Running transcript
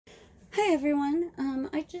Hi everyone,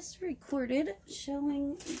 I just recorded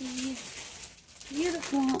showing the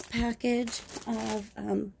beautiful package of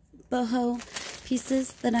boho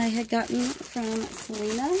pieces that I had gotten from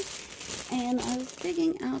Selena, and I was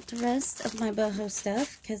digging out the rest of my boho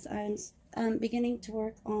stuff because I'm beginning to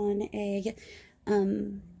work on a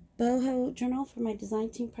boho journal for my design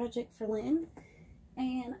team project for Lynn,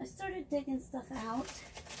 and I started digging stuff out.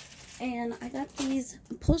 And I got these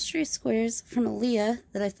upholstery squares from Aaliyah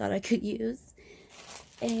that I thought I could use.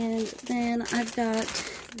 And then I've got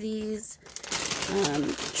these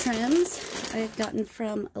trims I've gotten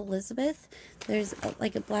from Elizabeth. There's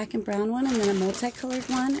like a black and brown one and then a multicolored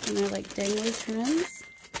one. And they're like dangly trims.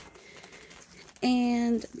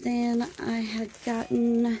 And then I had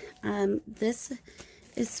gotten, this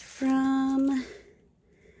is from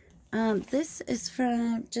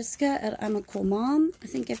Jessica at I'm a Cool Mom. I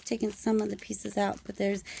think I've taken some of the pieces out, but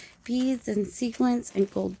there's beads and sequins and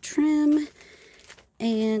gold trim,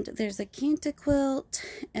 and there's a Kanta quilt,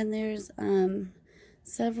 and there's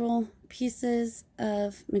several pieces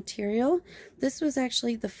of material. This was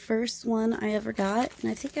actually the first one I ever got, and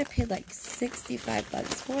I think I paid like 65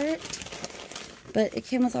 bucks for it. But it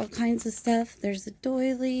came with all kinds of stuff. There's a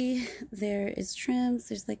doily, there is trims,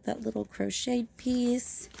 there's like that little crocheted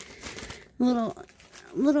piece,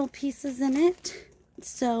 little pieces in it.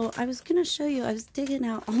 So I was gonna show you, I was digging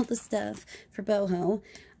out all the stuff for boho.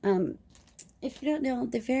 If you don't know,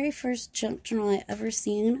 the very first junk journal I ever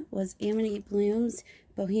seen was Amity Bloom's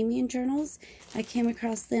Bohemian journals. I came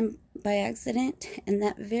across them by accident, and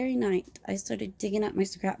that very night I started digging up my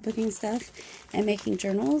scrapbooking stuff and making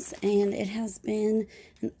journals, and it has been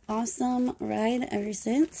an awesome ride ever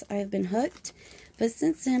since. I've been hooked, but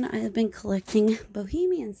since then I have been collecting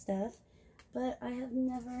Bohemian stuff, but I have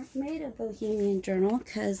never made a Bohemian journal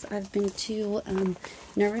because I've been too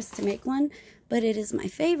nervous to make one. But it is my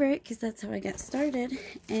favorite because that's how I got started.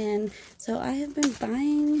 And so I have been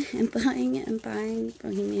buying and buying and buying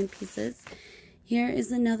Bohemian pieces. Here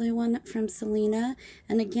is another one from Selena.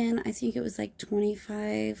 And again, I think it was like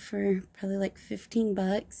 25 for probably like 15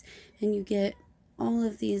 bucks. And you get all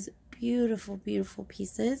of these beautiful, beautiful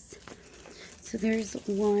pieces. So there's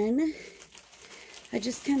one. I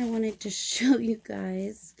just kind of wanted to show you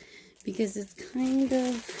guys because it's kind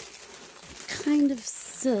of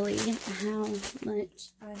silly how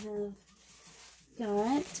much I have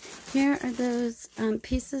got. Here are those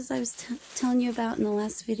pieces I was telling you about in the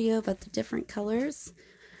last video about the different colors.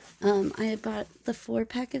 I had bought the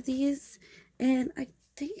 4-pack of these, and I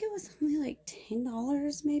think it was only like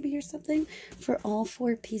 $10 maybe or something for all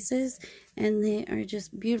 4 pieces, and they are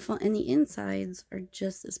just beautiful, and the insides are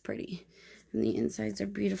just as pretty, and the insides are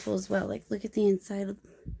beautiful as well. Like, look at the inside of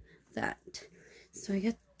that. So I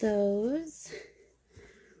got those.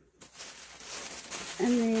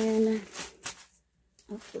 And then,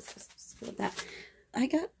 oh, this was supposed to that. I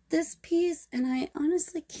got this piece, and I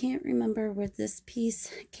honestly can't remember where this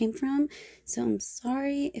piece came from. So I'm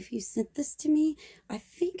sorry if you sent this to me. I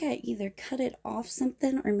think I either cut it off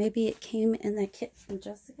something, or maybe it came in that kit from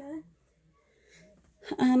Jessica.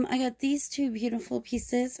 I got these 2 beautiful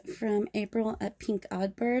pieces from April at Pink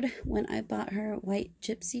Oddbird. When I bought her White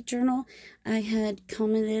Gypsy journal, I had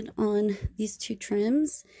commented on these 2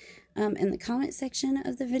 trims in the comment section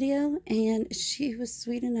of the video, and she was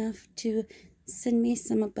sweet enough to send me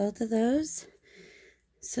some of both of those.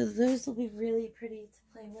 So those will be really pretty to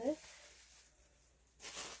play with.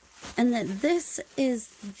 And then this is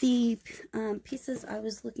the pieces I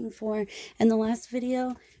was looking for in the last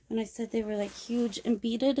video when I said they were like huge and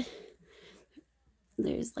beaded.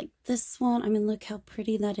 There's like this one. I mean, look how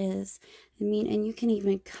pretty that is. I mean, and you can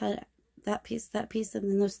even cut that piece, and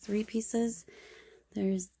then those 3 pieces.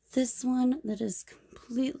 There's this one that is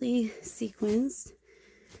completely sequenced.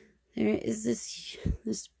 There is this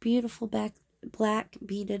beautiful black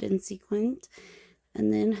beaded and sequined.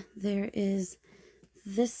 And then there is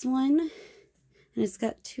this one, and it's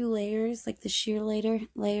got 2 layers, like the sheer layer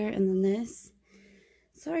and then this.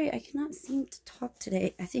 Sorry, I cannot seem to talk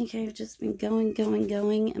today. I think I've just been going,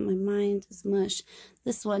 and my mind is mush.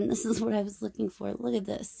 This one, this is what I was looking for. Look at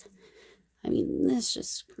this. I mean, this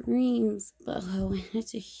just screams boho, and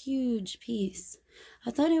it's a huge piece.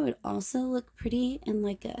 I thought it would also look pretty in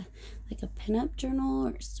like a pinup journal,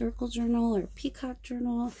 or a circle journal, or a peacock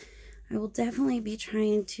journal. I will definitely be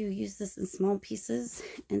trying to use this in small pieces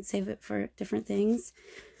and save it for different things.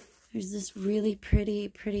 There's this really pretty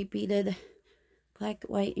beaded black,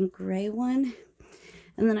 white, and gray one.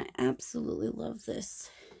 And then I absolutely love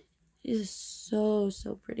this. It is so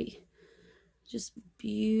pretty. Just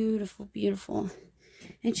beautiful, beautiful.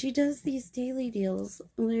 And she does these daily deals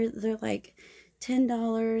where they're like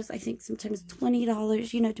 $10, I think sometimes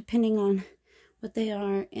 $20, you know, depending on what they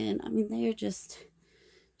are. And I mean, they are just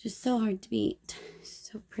so hard to beat.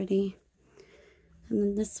 So pretty. And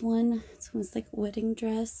then this one's like a wedding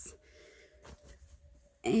dress.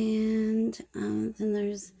 And then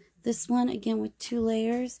there's this one again with 2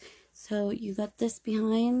 layers. So you got this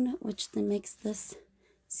behind, which then makes this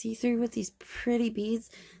see-through with these pretty beads.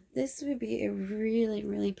 This would be a really,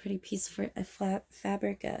 really pretty piece for a flat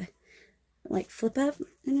fabric, like flip up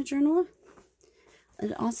in a journal.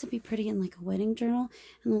 It'd also be pretty in like a wedding journal.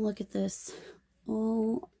 And then look at this.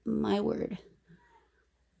 Oh my word.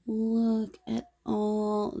 Look at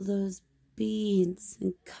all those beads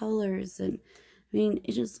and colors, and I mean,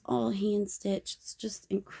 it is all hand stitched. It's just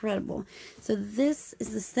incredible. So this is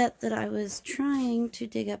the set that I was trying to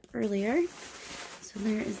dig up earlier. So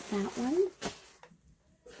there is that one.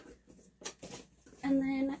 And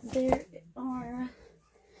then there are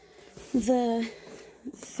the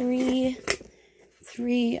three,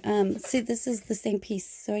 see, this is the same piece,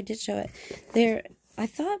 so I did show it. There, I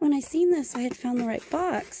thought when I seen this, I had found the right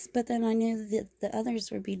box, but then I knew that the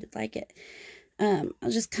others were beaded like it. I'll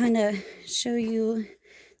just kind of show you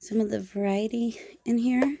some of the variety in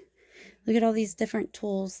here. Look at all these different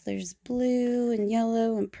tools. There's blue and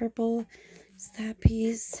yellow and purple. There's that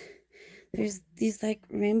piece. There's these like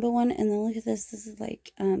rainbow one, and then look at this. This is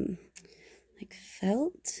like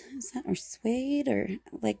felt, is that, or suede, or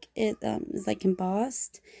like it is like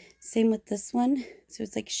embossed. Same with this one. So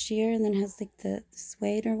it's like sheer, and then has like the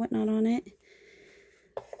suede or whatnot on it.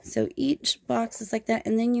 So each box is like that,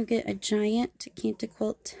 and then you get a giant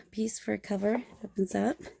Cantiquilt piece for a cover. It opens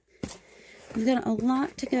up. We've got a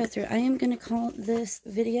lot to go through. I am going to call this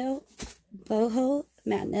video Boho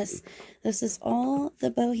Madness. This is all the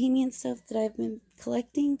bohemian stuff that I've been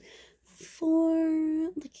collecting for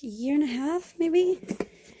like a year and a half, maybe.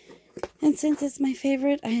 And since it's my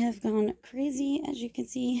favorite, I have gone crazy. As you can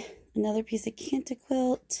see, another piece of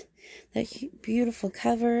Cantiquilt. That beautiful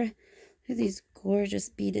cover. Look at these gorgeous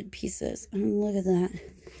beaded pieces. I mean, look at that.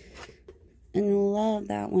 And love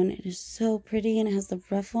that one. It is so pretty, and it has the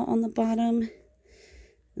ruffle on the bottom.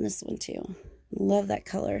 And this one too. Love that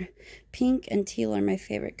color. Pink and teal are my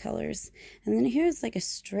favorite colors. And then here's like a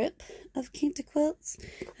strip of Cantiquilts.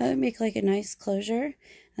 That would make like a nice closure.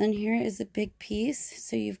 And here is a big piece.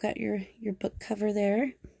 So you've got your book cover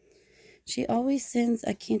there. She always sends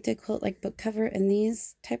a Cantiquilt like book cover in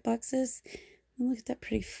these type boxes. And look at that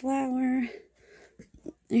pretty flower.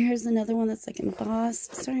 And here's another one that's like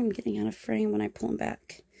embossed. Sorry, I'm getting out of frame when I pull them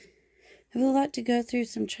back. I have a lot to go through,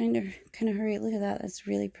 so I'm trying to kind of hurry. Look at that. That's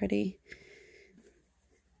really pretty.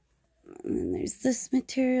 And then there's this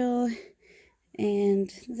material and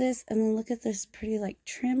this, and then look at this pretty like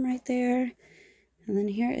trim right there. And then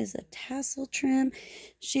here is a tassel trim.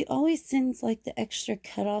 She always sends like the extra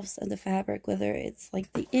cutoffs of the fabric, whether it's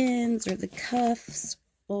like the ends or the cuffs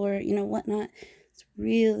or, you know, whatnot. It's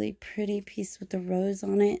really pretty piece with the rose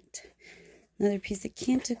on it. Another piece of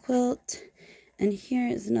Cantiquilt. And here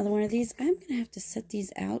is another one of these. I'm going to have to set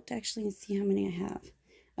these out actually and see how many I have.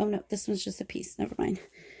 Oh no, this one's just a piece. Never mind.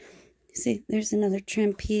 See, there's another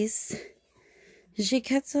trim piece. She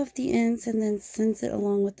cuts off the ends and then sends it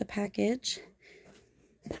along with the package.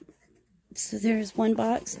 So there's one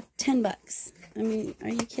box, $10. I mean, are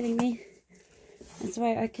you kidding me? That's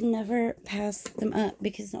why I can never pass them up,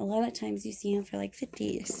 because a lot of times you see them for like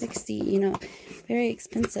 $50, $60, you know, very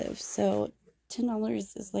expensive. So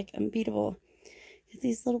 $10 is like unbeatable.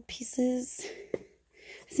 These little pieces.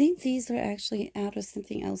 I think these are actually out of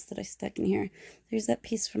something else that I stuck in here. There's that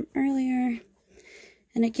piece from earlier.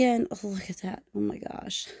 And again, oh, look at that. Oh my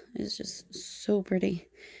gosh. It's just so pretty.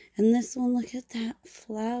 And this one, look at that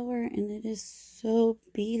flower. And it is so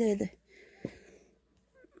beaded.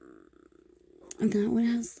 And that one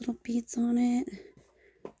has little beads on it.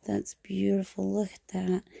 That's beautiful. Look at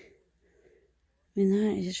that. I mean,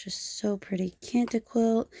 that is just so pretty.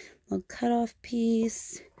 Cantiquilt, little cutoff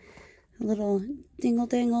piece. Little dingle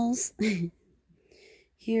dangles.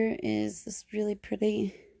 Here is this really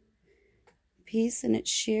pretty piece, and it's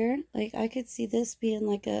sheer. Like, I could see this being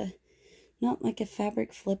like a, not like a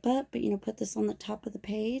fabric flip up, but, you know, put this on the top of the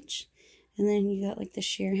page, and then you got like the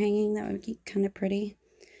sheer hanging. That would be kind of pretty.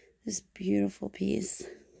 This beautiful piece.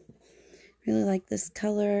 Really like this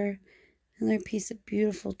color. Another piece of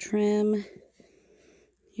beautiful trim.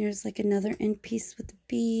 Here's like another end piece with the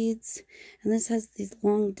beads. And this has these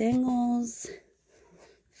long dangles.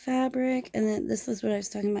 Fabric. And then this is what I was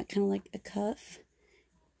talking about, kind of like a cuff.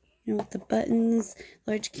 You know, with the buttons.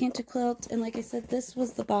 Large Cantiquilt. And like I said, this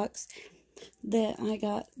was the box that I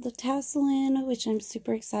got the tassel in, which I'm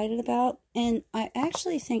super excited about. And I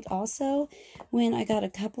actually think also when I got a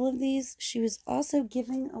couple of these, she was also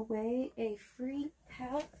giving away a free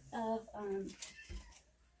pack of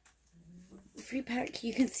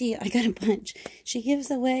you can see I got a bunch. She gives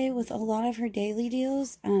away with a lot of her daily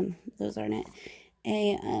deals, those aren't it,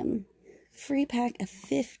 a free pack of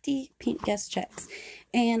 50 pink guest checks.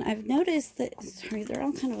 And I've noticed that, sorry, they're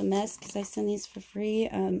all kind of a mess because I send these for free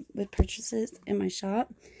with purchases in my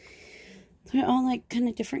shop. They're all like kind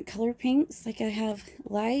of different color pinks. Like I have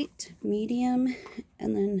light, medium,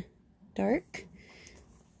 and then dark.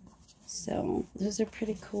 So those are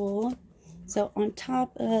pretty cool. So on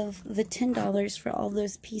top of the $10 for all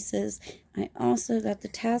those pieces, I also got the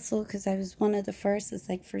tassel because I was one of the first. It's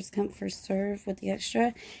like first come, first serve with the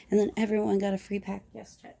extra. And then everyone got a free pack of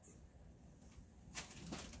guest checks.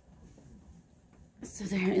 So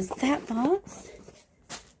there is that box.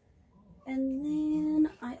 And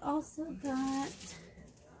then I also got,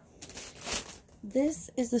 this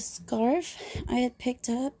is a scarf I had picked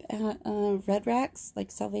up at Red Racks,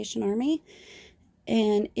 like Salvation Army.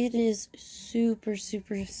 And it is super,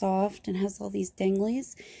 super soft and has all these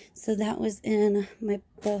danglies. So that was in my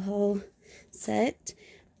boho set.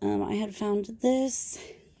 I had found this.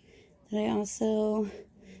 That I also,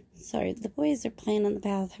 sorry, the boys are playing in the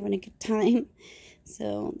bath, having a good time.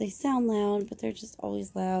 So they sound loud, but they're just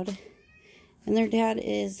always loud. And their dad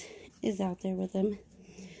is out there with them.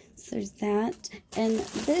 So there's that. And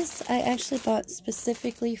this I actually bought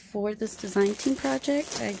specifically for this design team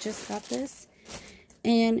project. I just got this.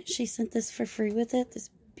 And she sent this for free with it. This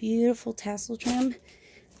beautiful tassel trim.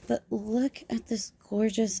 But look at this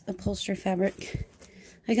gorgeous upholstery fabric.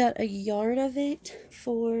 I got a yard of it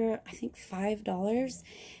for, I think, $5.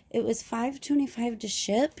 It was $5.25 to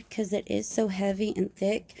ship because it is so heavy and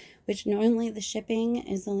thick, which normally the shipping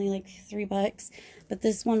is only like $3, but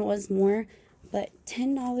this one was more. But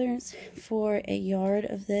 $10 for a yard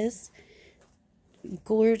of this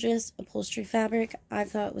gorgeous upholstery fabric, I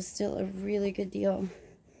thought was still a really good deal.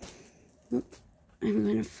 Oop, I'm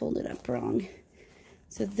going to fold it up wrong.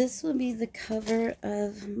 So this will be the cover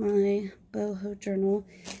of my boho journal,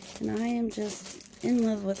 and I am just in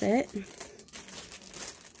love with it.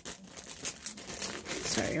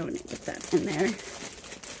 Sorry, I want to get that in there.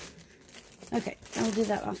 Okay, I'll do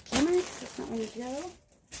that off camera. That's not where to go.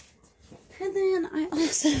 And then I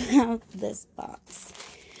also have this box.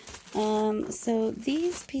 So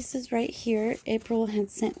these pieces right here, April had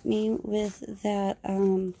sent me with that,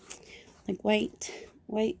 like white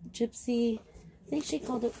gypsy, I think she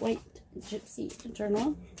called it white gypsy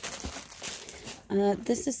journal.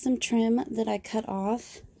 This is some trim that I cut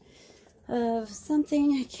off of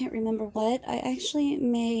something, I can't remember what. I actually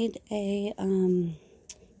made a,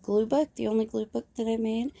 glue book, the only glue book that I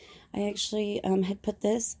made. I actually, had put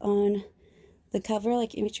this on the cover,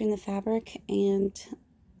 like in between the fabric and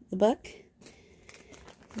the book.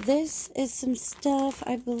 This is some stuff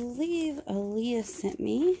I believe Aaliyah sent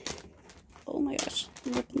me. Oh my gosh,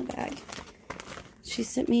 rip in the bag. She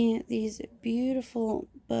sent me these beautiful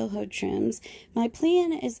boho trims. My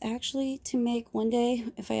plan is actually to make one day,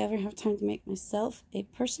 if I ever have time to make myself a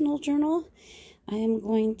personal journal, I am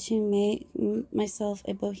going to make myself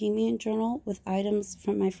a bohemian journal with items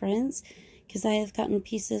from my friends, because I have gotten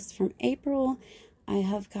pieces from April. I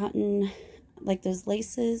have gotten like those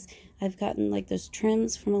laces. I've gotten like those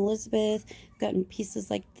trims from Elizabeth. I've gotten pieces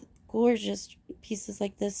like gorgeous pieces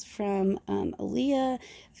like this from Aaliyah.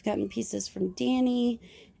 I've gotten pieces from Danny,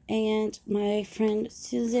 and my friend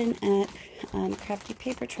Susan at Crafty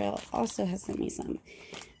Paper Trail also has sent me some.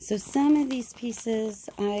 So some of these pieces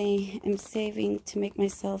I am saving to make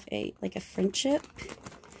myself a friendship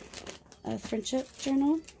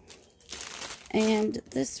journal. And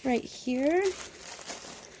this right here,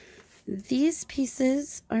 these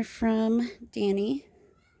pieces are from Danny.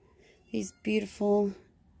 These beautiful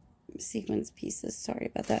sequins pieces. Sorry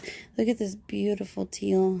about that. Look at this beautiful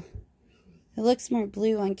teal. It looks more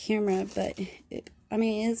blue on camera, but it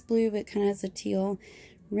is blue, but it kind of has a teal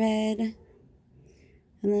red.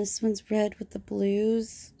 And this one's red with the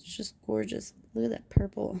blues. It's just gorgeous. Look at that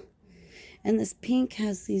purple. And this pink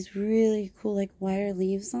has these really cool like wire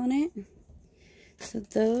leaves on it. So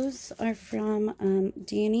those are from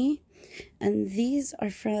Danny. And these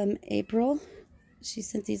are from April. She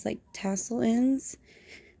sent these like tassel ends.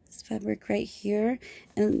 This fabric right here.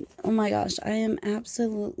 And oh my gosh, I am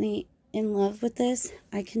absolutely in love with this.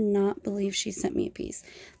 I cannot believe she sent me a piece.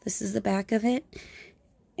 This is the back of it.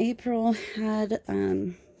 April had,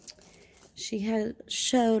 she had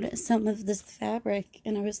showed some of this fabric,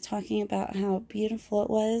 and I was talking about how beautiful it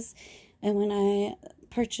was. And when I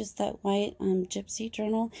purchased that white gypsy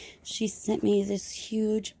journal, she sent me this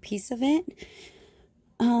huge piece of it.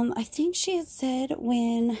 I think she had said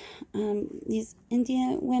when these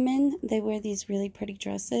Indian women, they wear these really pretty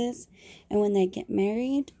dresses, and when they get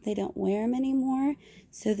married, they don't wear them anymore.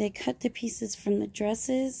 So they cut the pieces from the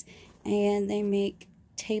dresses and they make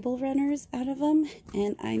table runners out of them,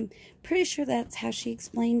 and I'm pretty sure that's how she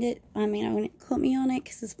explained it. I mean, I wouldn't quote me on it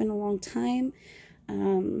because it's been a long time, but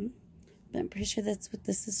I'm pretty sure that's what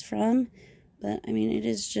this is from. But I mean, it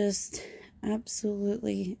is just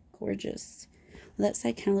absolutely gorgeous. Well, that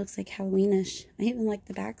side kind of looks like Halloweenish. I even like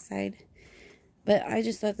the back side, but I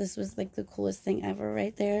just thought this was like the coolest thing ever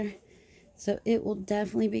right there. So it will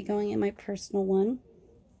definitely be going in my personal one.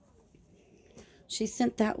 She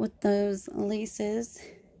sent that with those laces.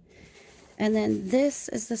 And then this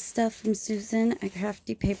is the stuff from Susan at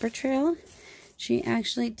Crafty Paper Trail. She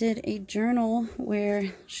actually did a journal where,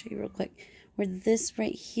 I'll show you real quick, where this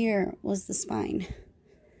right here was the spine.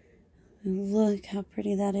 And look how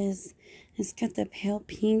pretty that is. It's got the pale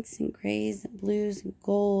pinks and grays and blues and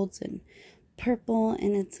golds and purple,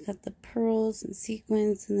 and it's got the pearls and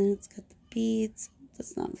sequins, and then it's got the beads.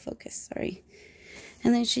 That's not in focus, sorry.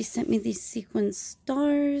 And then she sent me these sequin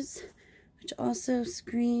stars, which also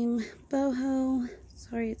scream boho.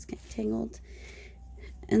 Sorry, it's getting tangled.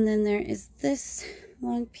 And then there is this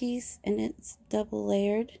long piece, and it's double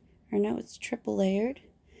layered. Or no, it's triple layered.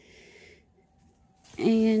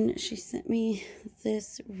 And she sent me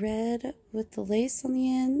this red with the lace on the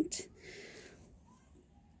end.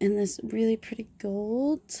 And this really pretty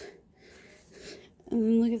gold. And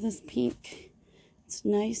then look at this pink. It's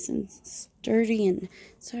nice and sturdy, and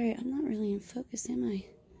sorry, I'm not really in focus, am I?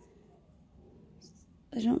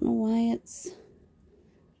 I don't know why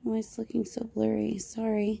it's looking so blurry.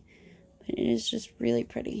 Sorry, but it is just really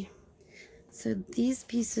pretty. So these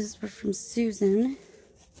pieces were from Susan.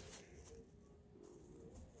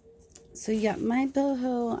 So yeah, my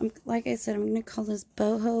boho, like I said, I'm going to call this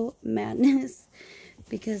boho madness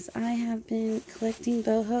because I have been collecting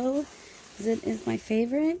boho because it is my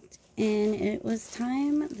favorite. And it was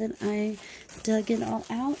time that I dug it all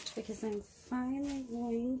out because I'm finally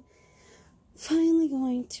going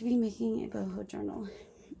to be making a boho journal.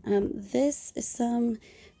 This is some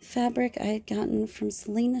fabric I had gotten from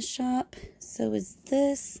Selena's shop. So is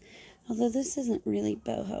this, although this isn't really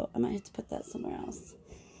boho. I might have to put that somewhere else.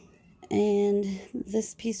 And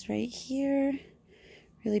this piece right here,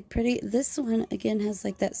 really pretty. This one, again, has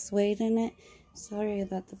like that suede in it. Sorry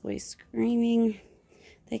about the boys screaming.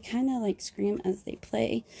 They kind of like scream as they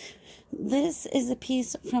play. This is a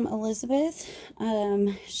piece from Elizabeth.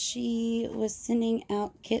 She was sending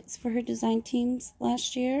out kits for her design teams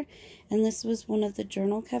last year, and this was one of the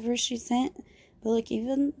journal covers she sent. But look,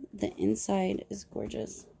 even the inside is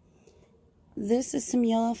gorgeous. This is some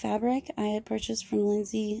yellow fabric I had purchased from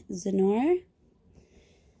Lindsay Zenor.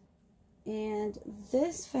 And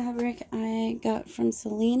this fabric I got from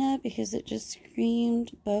Selena because it just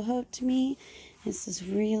screamed boho to me. It's this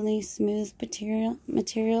really smooth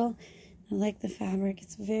material. I like the fabric.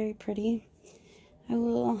 It's very pretty. I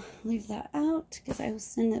will leave that out because I will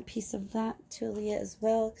send a piece of that to Aaliyah as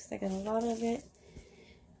well because I got a lot of it.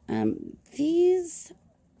 These,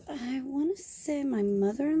 I want to say my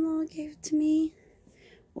mother-in-law gave to me,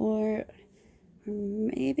 or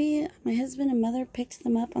maybe my husband and mother picked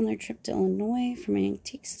them up on their trip to Illinois from an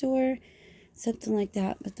antique store. Something like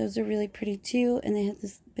that. But those are really pretty too. And they have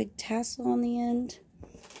this big tassel on the end.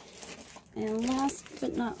 And last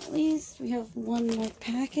but not least, we have one more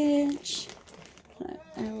package that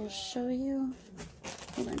I will show you.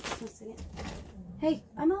 Hold on just a second. Hey,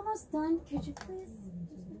 I'm almost done. Could you please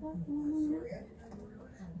just walk one minute?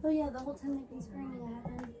 Oh yeah, the whole time they've been screaming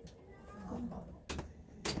at him.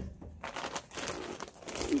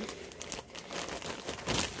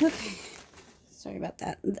 Okay. Sorry about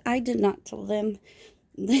that. I did not tell them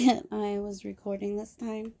that I was recording this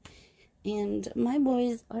time. And my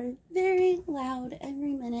boys are very loud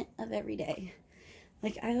every minute of every day.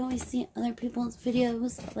 Like, I always see other people's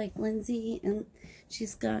videos, like Lindsay, and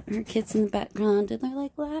she's got her kids in the background, and they're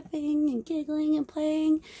like laughing and giggling and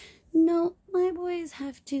playing. No, my boys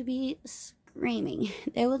have to be screaming.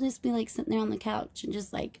 They will just be like sitting there on the couch and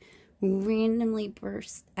just like randomly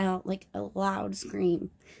burst out like a loud scream.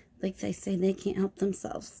 Like they say they can't help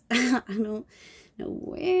themselves. I don't know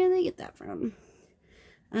where they get that from.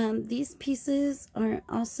 These pieces are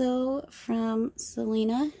also from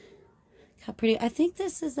Selena. How pretty. I think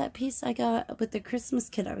this is that piece I got with the Christmas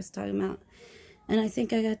kit I was talking about. And I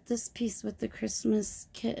think I got this piece with the Christmas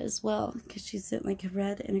kit as well, because she sent like a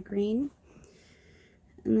red and a green.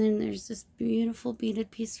 And then there's this beautiful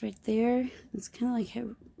beaded piece right there. It's kind of like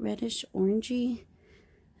a reddish orangey.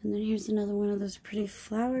 And then here's another one of those pretty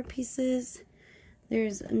flower pieces.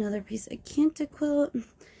 There's another piece of Kanta quilt.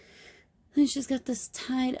 Then she's got this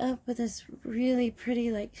tied up with this really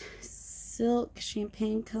pretty like silk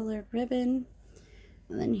champagne colored ribbon.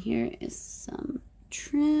 And then here is some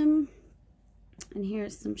trim. And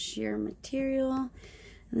here's some sheer material.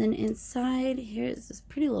 And then inside here is this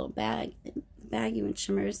pretty little bag. Bag even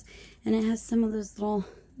shimmers, and it has some of those little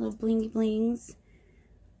blingy blings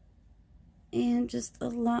and just a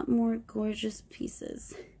lot more gorgeous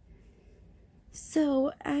pieces.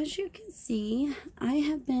 So as you can see, I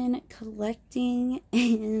have been collecting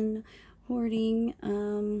and hoarding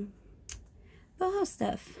boho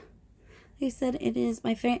stuff. Like I said, it is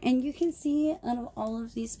my favorite, and you can see out of all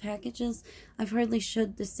of these packages, I've hardly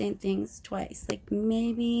showed the same things twice. Like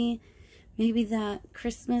maybe that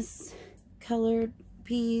Christmas colored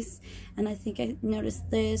piece, and I think I noticed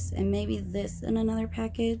this and maybe this in another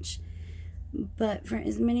package. But for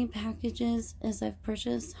as many packages as I've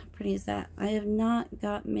purchased, how pretty is that? I have not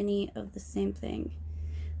got many of the same thing.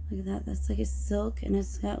 Look at that. That's like a silk, and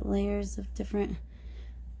it's got layers of different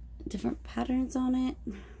patterns on it.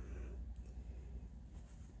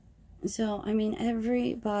 So I mean,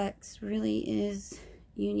 every box really is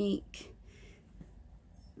unique.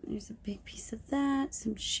 There's a big piece of that,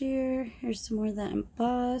 some sheer. Here's some more of that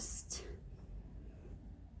embossed.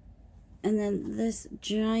 And then this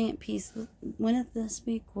giant piece. Wouldn't this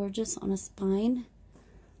be gorgeous on a spine?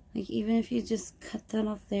 Like even if you just cut that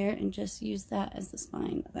off there and just use that as the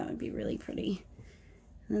spine, that would be really pretty.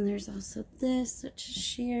 And then there's also this, which is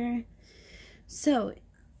sheer. So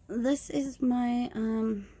this is my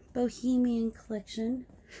Bohemian collection.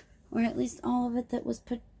 Or at least all of it that was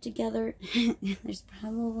put together. There's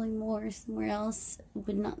probably more somewhere else. It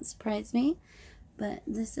would not surprise me. But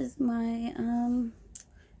this is my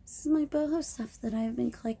boho stuff that I've been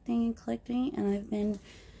collecting, and I've been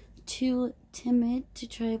too timid to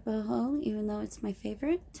try boho, even though it's my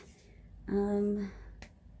favorite. But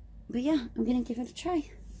yeah, I'm gonna give it a try.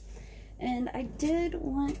 And I did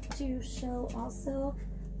want to show also,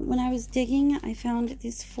 when I was digging, I found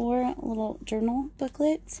these 4 little journal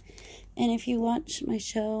booklets. And if you watch my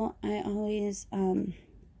show, I always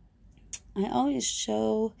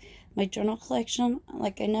show my journal collection.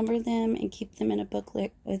 Like I number them and keep them in a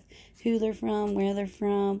booklet with who they're from, where they're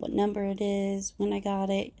from, what number it is, when I got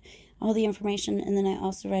it, all the information, and then I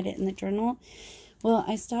also write it in the journal. Well,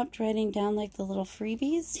 I stopped writing down like the little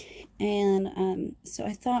freebies, and so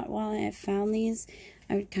I thought while I found these,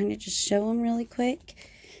 I would kind of just show them really quick.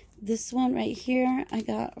 This one right here I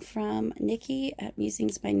got from Nikki at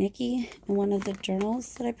Musings by Nikki, in one of the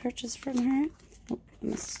journals that I purchased from her. Oh, I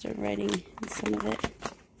must start writing in some of it.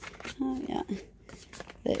 Oh yeah,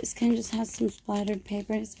 this kind of just has some splattered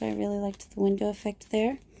papers, but I really liked the window effect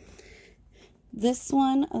there. This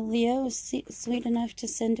one, Leo was sweet enough to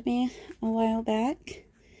send me a while back.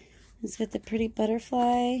 It's got the pretty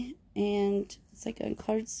butterfly, and it's like on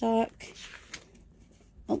cardstock.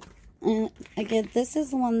 Oh. And again, this is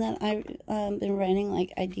the one that I've been writing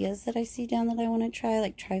like ideas that I see down that I want to try,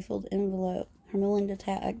 like trifold envelope, Hermelinda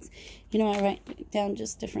tags. You know, I write down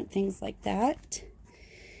just different things like that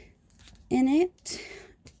in it.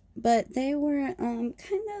 But they were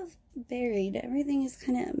kind of buried. Everything is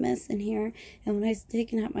kind of a mess in here. And when I was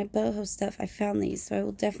digging out my boho stuff, I found these, so I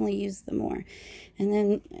will definitely use them more. And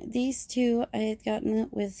then these two, I had gotten it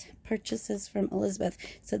with purchases from Elizabeth.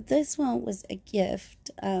 So this one was a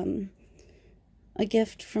gift from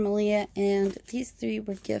Aaliyah, and these 3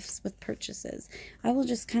 were gifts with purchases. I will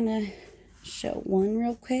just kind of show one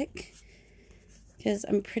real quick, because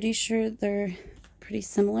I'm pretty sure they're pretty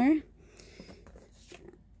similar.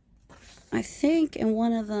 I think in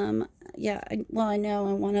one of them, yeah, I know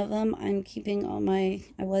in one of them I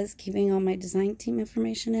was keeping all my design team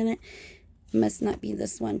information in it. It must not be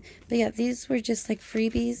this one. But yeah, these were just like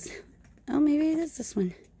freebies. Oh, maybe it is this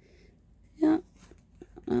one. Yeah.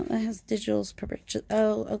 Oh, that has digitals per purchase.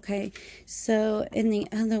 Oh, okay. So in the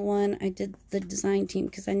other one, I did the design team,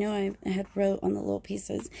 because I know I had wrote on the little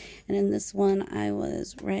pieces. And in this one, I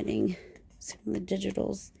was writing some of the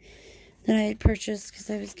digitals that I had purchased,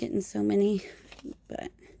 because I was getting so many.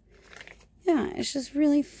 But yeah, it's just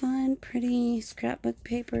really fun, pretty scrapbook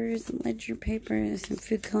papers and ledger papers and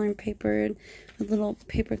food coloring paper with little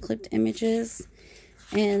paper clipped images.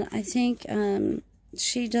 And I think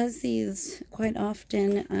she does these quite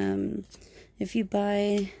often. If you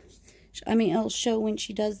buy, I mean, I'll show when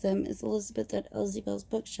she does them. It's Elizabeth at Elsie Bell's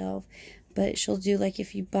Bookshelf, but she'll do like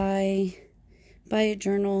if you buy buy a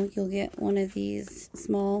journal, you'll get one of these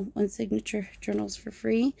small one signature journals for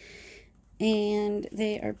free. And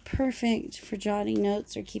they are perfect for jotting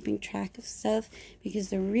notes or keeping track of stuff because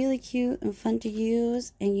they're really cute and fun to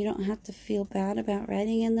use, and you don't have to feel bad about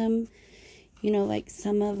writing in them. You know, like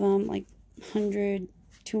some of them, like $100,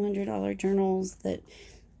 $200 journals that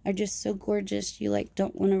are just so gorgeous, you like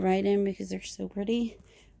don't want to write in because they're so pretty.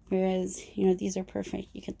 Whereas, you know, these are perfect.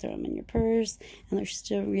 You can throw them in your purse and they're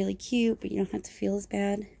still really cute, but you don't have to feel as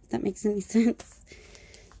bad, if that makes any sense.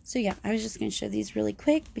 So yeah, I was just going to show these really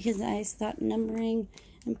quick because I stopped numbering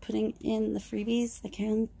and putting in the freebies. Like,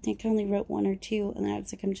 I think I only wrote 1 or 2, and I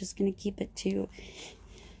was like, I'm just going to keep it to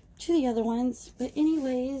the other ones. But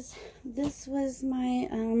anyways, this was my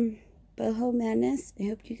Boho Madness. I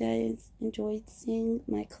hope you guys enjoyed seeing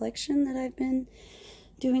my collection that I've been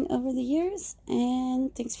doing over the years,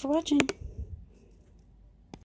 and thanks for watching.